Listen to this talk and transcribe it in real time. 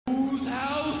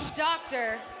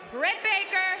Dr. Britt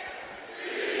Baker.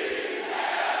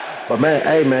 But man,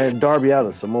 hey man, Darby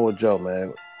Allin, Samoa Joe,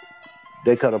 man.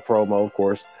 They cut a promo, of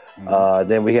course.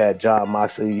 Then we had John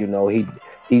Moxley. You know, he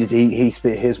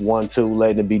spit his 1-2,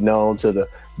 letting it be known to the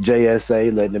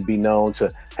JSA, letting it be known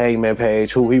to Hangman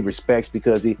Page, who he respects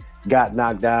because he got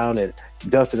knocked down and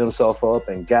dusted himself up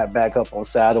and got back up on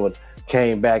saddle and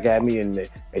came back at me, and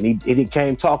he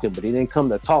came talking, but he didn't come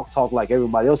to talk like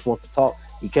everybody else wants to talk.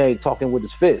 He came talking with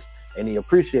his fist, and he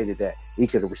appreciated that. He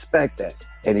could respect that,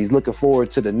 and he's looking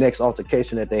forward to the next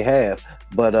altercation that they have.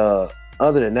 But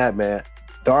other than that, man,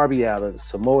 Darby Allin,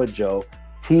 Samoa Joe,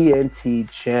 TNT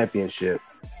Championship,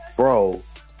 bro.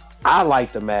 I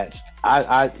liked the match.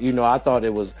 I thought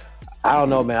it was. I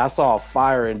don't know, man. I saw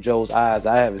fire in Joe's eyes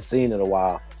I haven't seen in a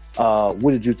while.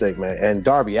 What did you think, man? And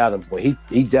Darby Allin, boy,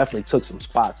 he definitely took some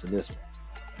spots in this one.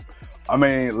 I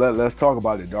mean, let's talk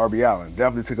about it. Darby Allin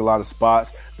definitely took a lot of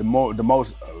spots. The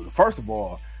most, first of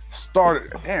all,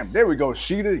 started. Damn, there we go,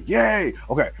 Sheeta. Yay.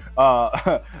 Okay.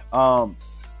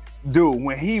 Dude,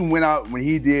 when he went out, when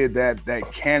he did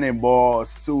that cannonball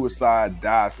suicide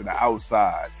dive to the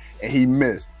outside, and he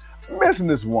missing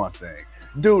this one thing.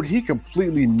 Dude, he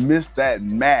completely missed that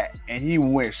mat, and he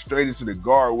went straight into the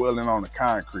guardrail and on the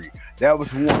concrete. That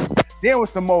was one. Then when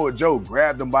Samoa Joe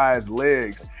grabbed him by his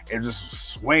legs and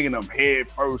just swinging him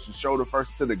head first and shoulder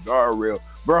first to the guardrail.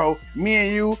 Bro, me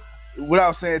and you,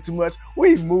 without saying too much,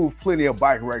 we moved plenty of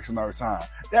bike racks in our time.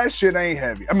 That shit ain't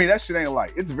heavy. I mean, that shit ain't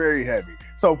light. It's very heavy.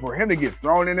 So for him to get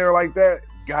thrown in there like that,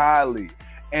 golly.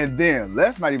 And then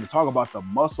let's not even talk about the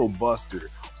muscle buster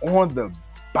on the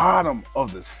bottom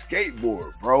of the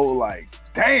skateboard, bro. Like,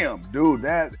 damn, dude,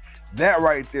 that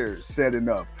right there is setting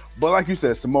up. But like you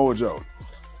said, Samoa Joe,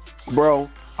 bro,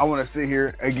 I want to sit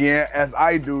here again, as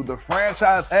I do. The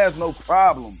franchise has no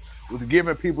problem with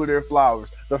giving people their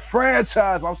flowers. The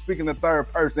franchise, I'm speaking in third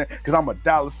person because I'm a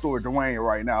dollar store Dwayne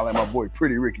right now, like my boy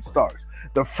Pretty Ricky Starks.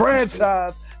 The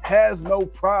franchise has no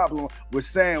problem with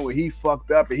saying well, he fucked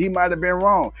up and he might have been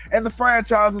wrong. And the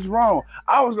franchise is wrong.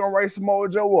 I was gonna write Samoa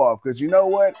Joe off because you know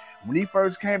what? When he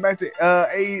first came back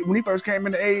to when he first came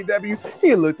into AEW,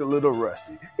 he looked a little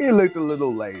rusty. He looked a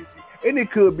little lazy. And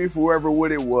it could be forever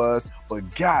what it was,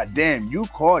 but goddamn, you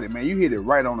caught it, man. You hit it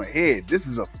right on the head. This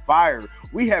is a fire.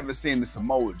 We haven't seen the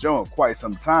Samoa Joe in quite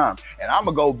some time. And I'm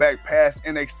gonna go back past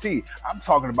NXT. I'm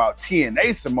talking about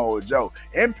TNA Samoa Joe,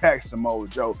 Impact Samoa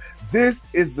Joe. This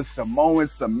is the Samoan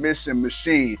Submission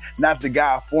Machine, not the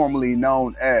guy formerly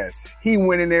known as. He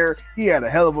went in there, he had a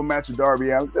hell of a match with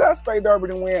Darby Allin. Did I expect Darby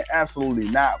to win? Absolutely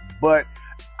not. But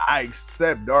I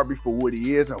accept Darby for what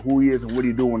he is and who he is and what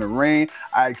he do in the ring.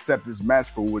 I accept this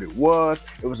match for what it was.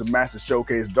 It was a match to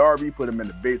showcase Darby, put him in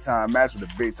the big-time match with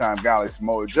a big-time guy like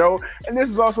Samoa Joe. And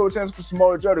this is also a chance for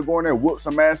Samoa Joe to go in there and whoop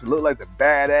some ass and look like the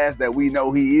badass that we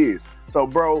know he is. So,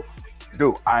 bro,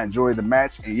 dude, I enjoyed the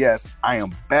match. And yes, I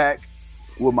am back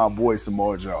with my boy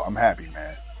Samoa Joe. I'm happy,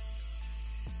 man.